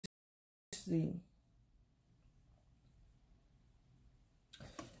see.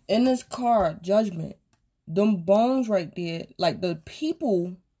 In this card, Judgment, them bones right there, like the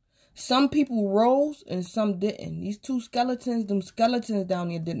people, some people rose and some didn't. These two skeletons, them skeletons down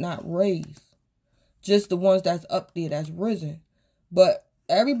there did not raise. Just the ones that's up there that's risen. But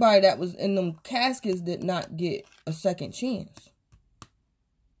everybody that was in them caskets did not get a second chance.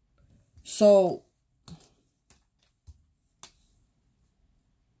 So,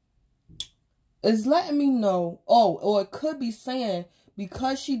 it's letting me know, or it could be saying,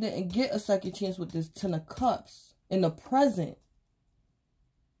 because she didn't get a second chance with this Ten of Cups in the present,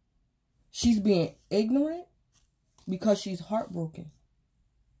 she's being ignorant because she's heartbroken.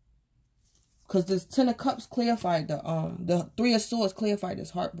 Because this Ten of Cups clarified the Three of Swords clarified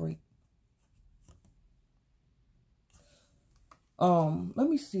this heartbreak. Let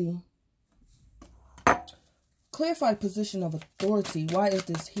me see. Clarified position of authority. Why is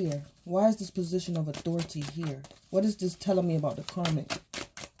this here? Why is this position of authority here? What is this telling me about the karmic?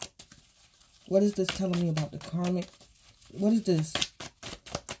 What is this telling me about the karmic? What is this?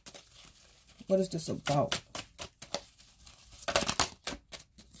 What is this about?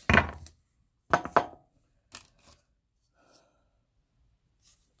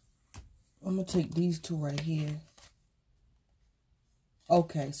 I'm going to take these two right here.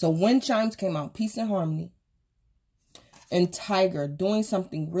 Okay, so wind chimes came out. Peace and harmony. And Tiger, doing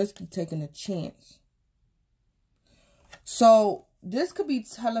something risky, taking a chance. So, this could be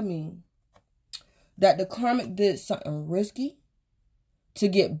telling me that the karmic did something risky to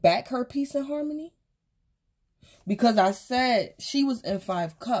get back her peace and harmony. Because I said she was in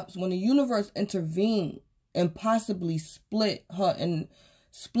 5 cups. When the universe intervened and possibly split her and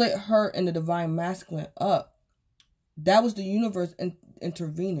the divine masculine up, that was the universe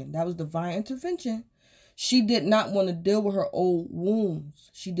intervening. That was divine intervention. She did not want to deal with her old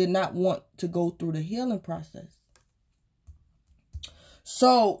wounds. She did not want to go through the healing process.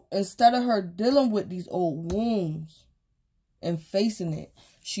 So, instead of her dealing with these old wounds and facing it,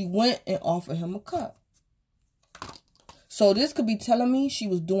 she went and offered him a cup. So, this could be telling me she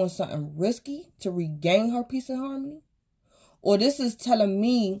was doing something risky to regain her peace and harmony. Or this is telling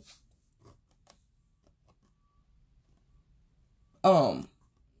me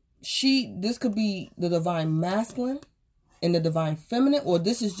this could be the divine masculine and the divine feminine, or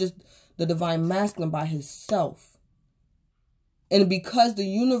this is just the divine masculine by himself. And because the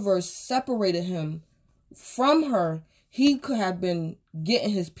universe separated him from her, he could have been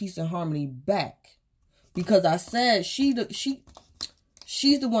getting his peace and harmony back. Because I said she's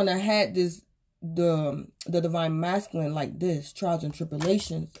the one that had the divine masculine like this, trials and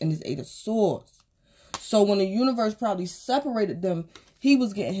tribulations, and his 8 of Swords. So when the universe probably separated them, he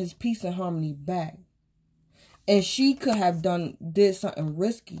was getting his peace and harmony back. And she could have did something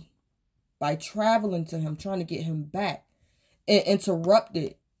risky by traveling to him, trying to get him back, and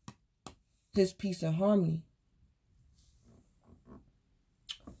interrupted his peace and harmony.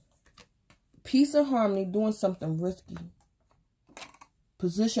 Peace and harmony, doing something risky.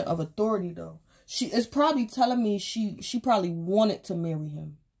 Position of authority, though. It's probably telling me she probably wanted to marry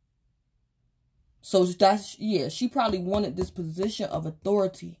him. So that's, yeah, she probably wanted this position of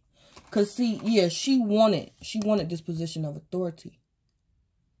authority. Because see, yeah, she wanted this position of authority.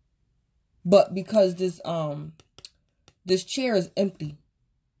 But because this chair is empty.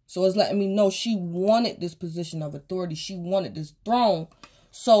 So it's letting me know she wanted this position of authority. She wanted this throne.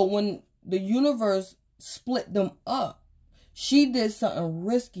 So when the universe split them up, she did something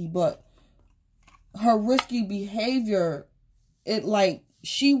risky, but her risky behavior,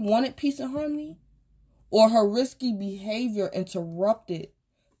 she wanted peace and harmony, or her risky behavior interrupted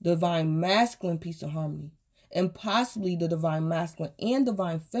divine masculine peace and harmony, and possibly the divine masculine and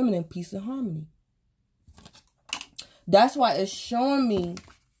divine feminine peace and harmony. That's why it's showing me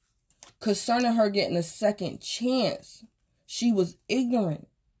concerning her getting a second chance. She was ignorant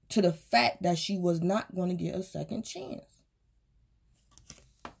to the fact that she was not going to get a second chance.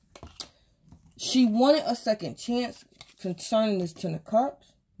 She wanted a second chance concerning this Ten of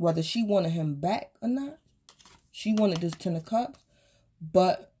Cups, whether she wanted him back or not. She wanted this Ten of Cups,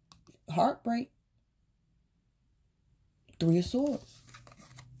 but heartbreak. 3 of Swords.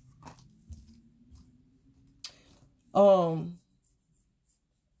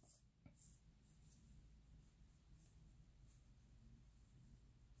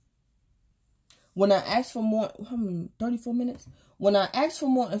 When I asked for more, 34 minutes. When I asked for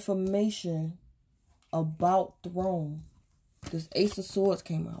more information about throne, this Ace of Swords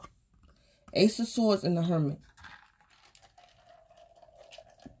came out. Ace of Swords and the Hermit.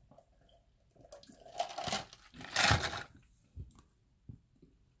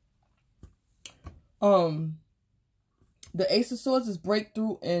 The Ace of Swords is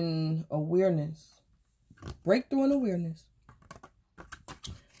breakthrough in awareness. Breakthrough in awareness.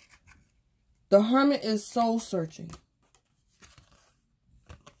 The Hermit is soul searching.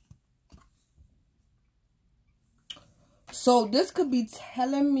 So this could be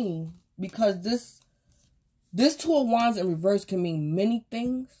telling me, because this Two of Wands in reverse can mean many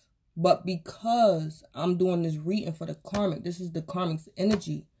things, but because I'm doing this reading for the karmic, this is the karmic's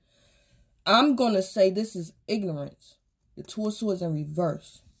energy, I'm going to say this is ignorance. The Two of Swords in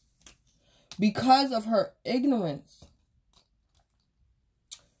reverse. Because of her ignorance,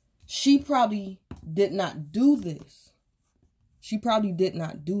 she probably did not do this. She probably did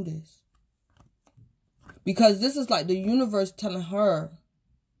not do this. Because this is like the universe telling her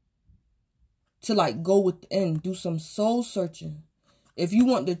to like go within, do some soul searching. If you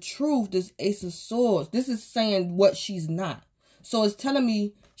want the truth, this Ace of Swords, this is saying what she's not. So it's telling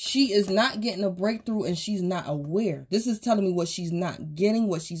me she is not getting a breakthrough and she's not aware. This is telling me what she's not getting,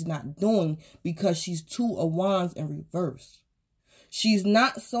 what she's not doing, because she's Two of Wands in reverse. She's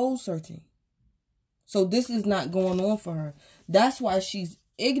not soul searching. So this is not going on for her. That's why she's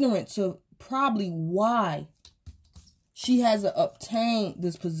ignorant to probably why she hasn't obtained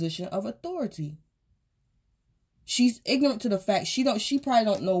this position of authority. She's ignorant to the fact she probably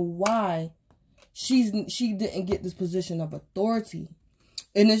don't know why she didn't get this position of authority.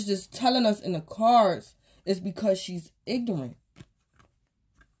 And it's just telling us in the cards it's because she's ignorant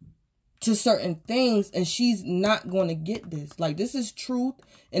to certain things, and she's not going to get this. Like, this is truth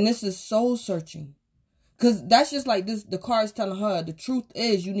and this is soul searching. Because that's just like this. The card's telling her the truth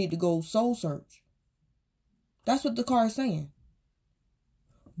is you need to go soul search. That's what the card's saying.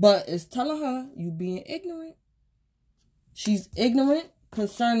 But it's telling her you being ignorant. She's ignorant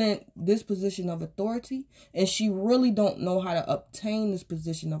concerning this position of authority. And she really don't know how to obtain this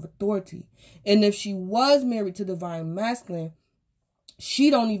position of authority. And if she was married to Divine Masculine,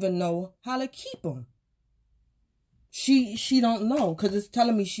 she don't even know how to keep him. She don't know, because it's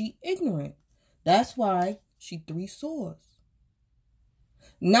telling me she ignorant. That's why she 3 swords.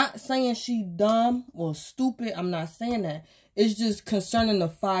 Not saying she dumb or stupid. I'm not saying that. It's just concerning the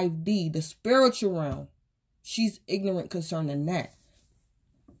 5D, the spiritual realm. She's ignorant concerning that.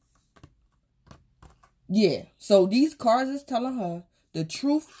 Yeah. So these cards is telling her the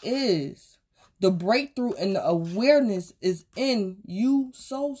truth is the breakthrough and the awareness is in you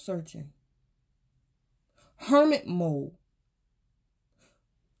soul searching. Hermit mode.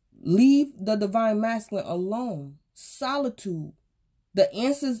 Leave the Divine Masculine alone. Solitude. The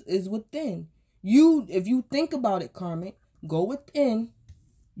answers is within. If you think about it, karmic, go within.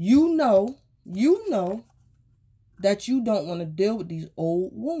 You know that you don't want to deal with these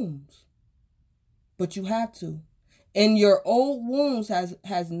old wounds. But you have to. And your old wounds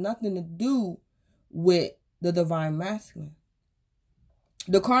has nothing to do with the Divine Masculine.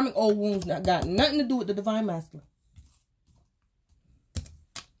 The karmic old wounds got nothing to do with the Divine Masculine.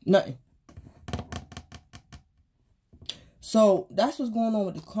 Nothing. So that's what's going on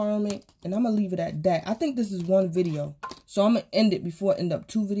with the karmic, and I'm gonna leave it at that. I think this is one video, so I'm gonna end it before I end up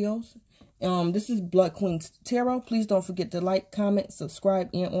 2 videos. This is Blood Queen Tarot. Please don't forget to like, comment, subscribe,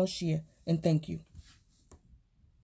 and share. And thank you.